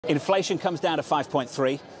Inflation comes down to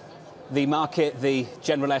 5.3. The market, the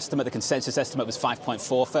general estimate, the consensus estimate was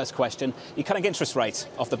 5.4. First question, you're cutting interest rates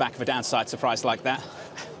off the back of a downside surprise like that?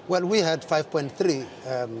 Well, we had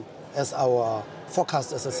 5.3 as our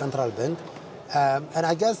forecast as a central bank. And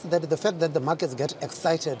I guess that the fact that the markets get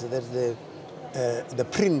excited that the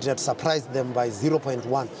print had surprised them by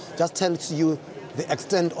 0.1 just tells you the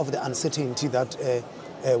extent of the uncertainty that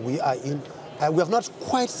we are in. We have not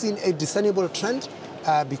quite seen a discernible trend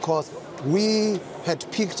because we had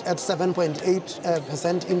peaked at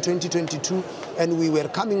 7.8% in 2022, and we were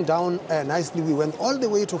coming down nicely. We went all the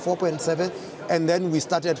way to 4.7, and then we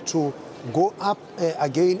started to go up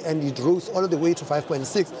again, and it rose all the way to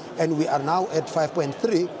 5.6, and we are now at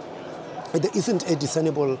 5.3. There isn't a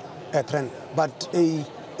discernible trend, but a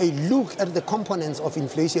look at the components of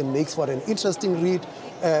inflation makes for an interesting read.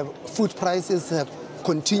 Food prices have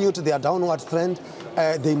continued their downward trend.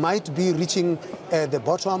 They might be reaching the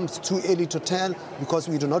bottom. It's too early to tell because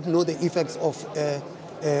we do not know the effects of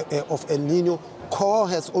El Nino. Core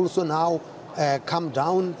has also now come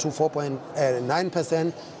down to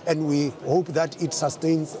 4.9%, and we hope that it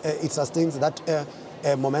sustains that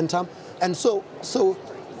momentum. And so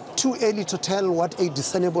too early to tell what a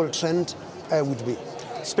discernible trend would be.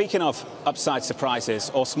 Speaking of upside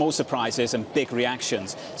surprises or small surprises and big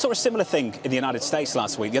reactions, saw a similar thing in the United States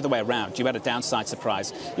last week, the other way around. You had a downside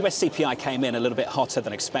surprise. US CPI came in a little bit hotter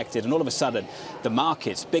than expected, and all of a sudden, the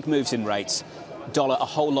markets, big moves in rates, dollar a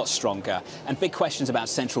whole lot stronger, and big questions about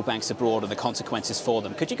central banks abroad and the consequences for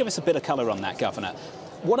them. Could you give us a bit of colour on that, Governor?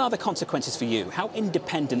 What are the consequences for you? How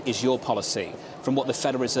independent is your policy from what the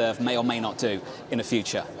Federal Reserve may or may not do in the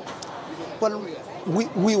future? Well,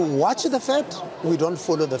 we watch the Fed, we don't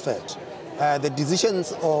follow the Fed. The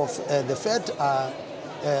decisions of the Fed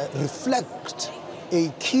reflect a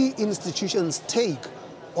key institution's take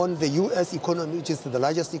on the US economy, which is the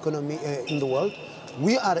largest economy in the world.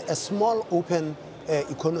 We are a small, open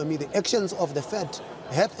economy. The actions of the Fed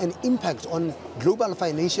have an impact on global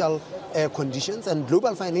financial conditions, and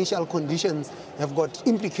global financial conditions have got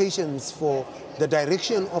implications for the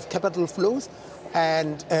direction of capital flows,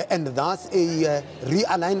 and thus a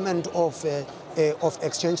realignment of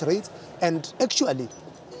exchange rates. And actually,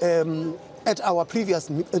 at our previous,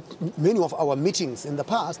 many of our meetings in the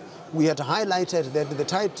past, we had highlighted that the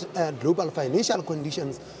tight global financial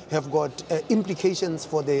conditions have got implications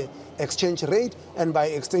for the exchange rate, and by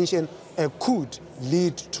extension could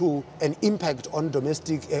lead to an impact on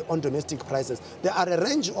domestic prices. There are a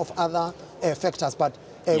range of other factors, but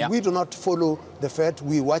we do not follow the Fed.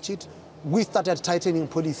 We watch it. We started tightening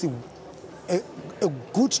policy a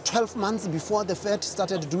good 12 months before the Fed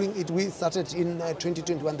started doing it. We started in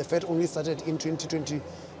 2021. The Fed only started in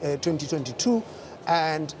 2022.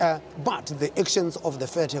 But the actions of the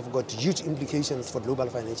Fed have got huge implications for global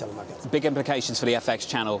financial markets. Big implications for the FX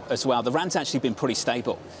channel as well. The rand's actually been pretty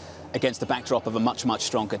stable against the backdrop of a much, much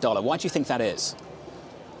stronger dollar. Why do you think that is?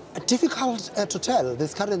 Difficult to tell.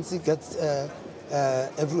 This currency gets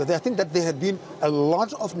everywhere. I think that there had been a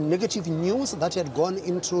lot of negative news that had gone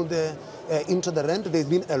into the rand. There's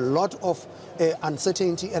been a lot of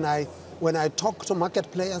uncertainty, and when I talk to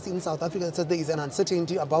market players in South Africa, I said there is an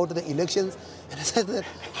uncertainty about the elections, and I said that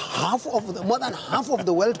more than half of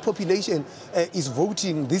the world population is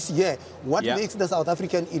voting this year. What makes the South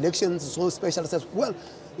African elections so special? I said, well,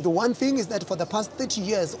 the one thing is that for the past 30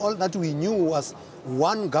 years, all that we knew was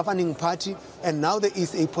one governing party, and now there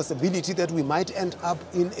is a possibility that we might end up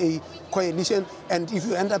in a coalition. And if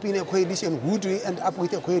you end up in a coalition, who do we end up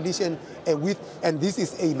with a coalition with? And this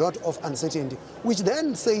is a lot of uncertainty, which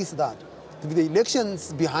then says that the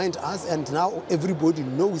elections behind us, and now everybody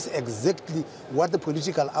knows exactly what the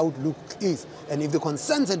political outlook is. And if the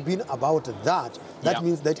concerns had been about that, that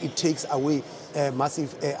means that it takes away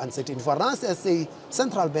massive uncertainty. For us as a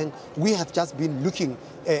central bank, we have just been looking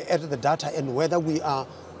at the data and whether we are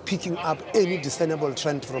picking up any discernible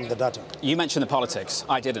trend from the data. You mentioned the politics.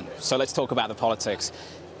 I didn't. So let's talk about the politics.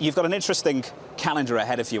 You've got an interesting calendar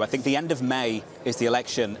ahead of you. I think the end of May is the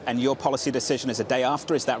election, and your policy decision is a day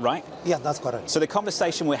after. Is that right? Yeah, that's correct. So the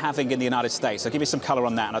conversation we're having in the United States, I'll give you some colour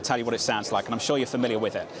on that, and I'll tell you what it sounds like, and I'm sure you're familiar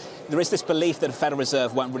with it. There is this belief that the Federal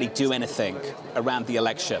Reserve won't really do anything around the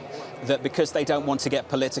election, that because they don't want to get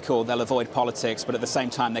political, they'll avoid politics, but at the same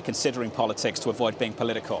time, they're considering politics to avoid being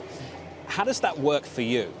political. How does that work for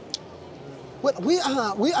you? Well, we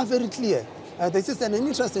are very clear. This is an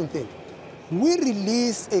interesting thing. We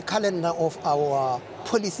release a calendar of our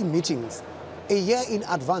policy meetings a year in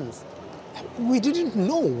advance. We didn't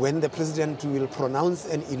know when the president will pronounce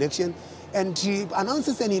an election, and he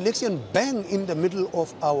announces an election bang in the middle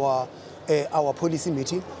of our our policy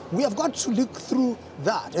meeting. We have got to look through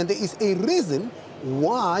that, and there is a reason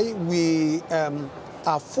why we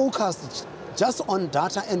are focused just on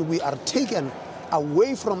data, and we are taken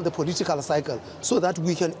away from the political cycle so that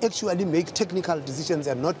we can actually make technical decisions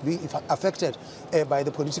and not be affected by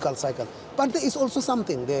the political cycle. But there is also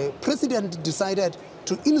something. The president decided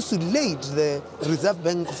to insulate the Reserve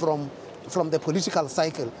Bank from the political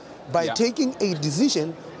cycle by taking a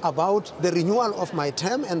decision about the renewal of my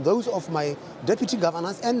term and those of my deputy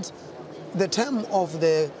governors and the term of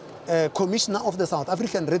the Commissioner of the South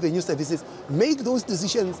African Revenue Services. Make those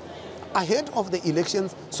decisions ahead of the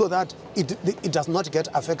elections so that it does not get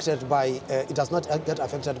affected by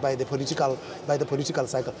the political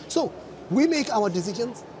cycle. So we make our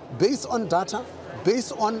decisions based on data,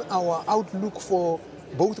 based on our outlook for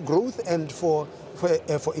both growth and for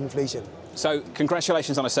inflation. So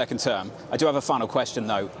congratulations on a second term. I do have a final question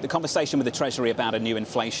though. The conversation with the Treasury about a new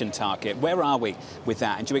inflation target, where are we with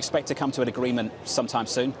that? And do you expect to come to an agreement sometime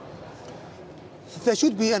soon? There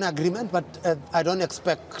should be an agreement, but I don't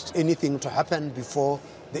expect anything to happen before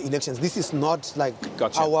the elections. This is not like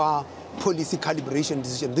our policy calibration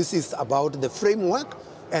decision. This is about the framework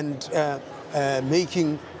and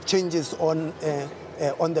making changes on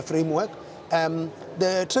the framework.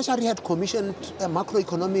 The Treasury had commissioned a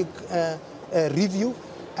macroeconomic review,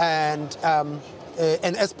 and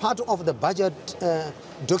as part of the budget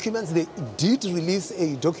documents, they did release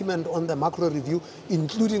a document on the macro review,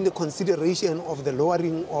 including the consideration of the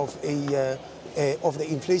lowering of the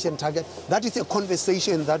inflation target. That is a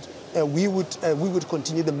conversation that we would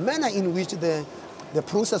continue. The manner in which the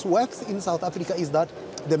process works in South Africa is that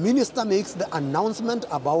the minister makes the announcement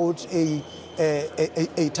about a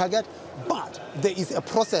target, but there is a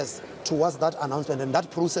process towards that announcement, and that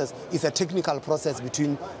process is a technical process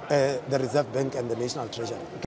between the Reserve Bank and the National Treasury.